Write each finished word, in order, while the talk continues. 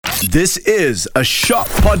This is a Shock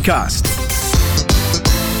podcast.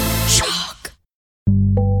 Shock.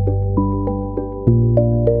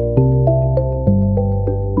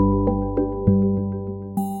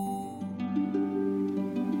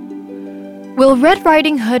 Will Red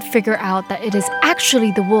Riding Hood figure out that it is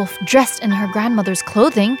actually the wolf dressed in her grandmother's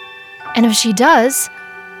clothing? And if she does,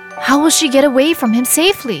 how will she get away from him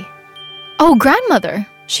safely? "Oh, grandmother,"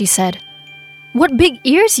 she said, "what big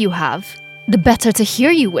ears you have! The better to hear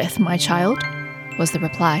you with, my child," was the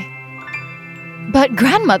reply. "But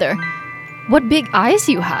grandmother, what big eyes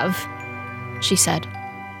you have," she said.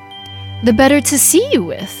 "The better to see you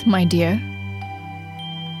with, my dear."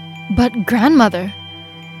 "But grandmother,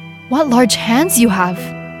 what large hands you have,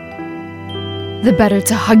 the better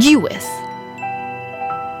to hug you with."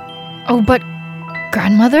 "Oh, but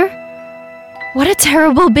grandmother, what a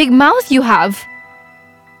terrible big mouth you have,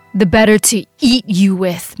 the better to eat you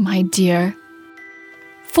with, my dear."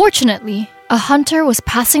 Fortunately, a hunter was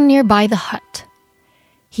passing nearby the hut.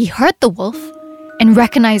 He heard the wolf and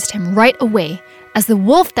recognized him right away as the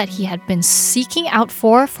wolf that he had been seeking out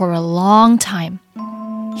for a long time.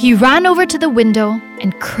 He ran over to the window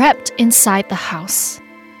and crept inside the house.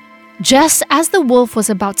 Just as the wolf was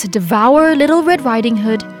about to devour Little Red Riding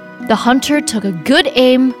Hood, the hunter took a good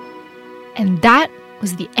aim, and that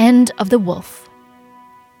was the end of the wolf.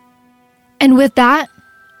 And with that,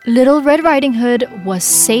 Little Red Riding Hood was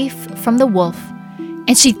safe from the wolf,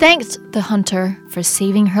 and she thanked the hunter for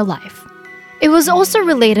saving her life. It was also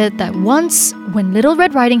related that once, when Little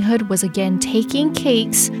Red Riding Hood was again taking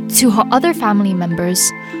cakes to her other family members,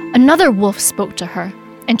 another wolf spoke to her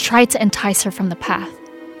and tried to entice her from the path.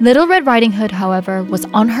 Little Red Riding Hood, however, was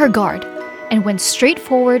on her guard and went straight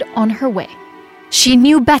forward on her way. She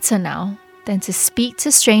knew better now than to speak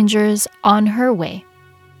to strangers on her way.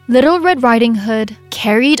 Little Red Riding Hood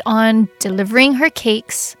carried on delivering her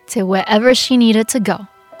cakes to wherever she needed to go.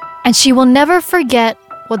 And she will never forget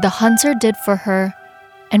what the hunter did for her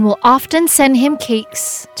and will often send him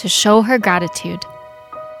cakes to show her gratitude.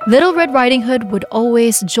 Little Red Riding Hood would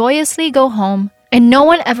always joyously go home, and no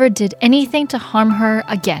one ever did anything to harm her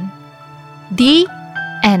again. The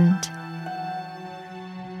end.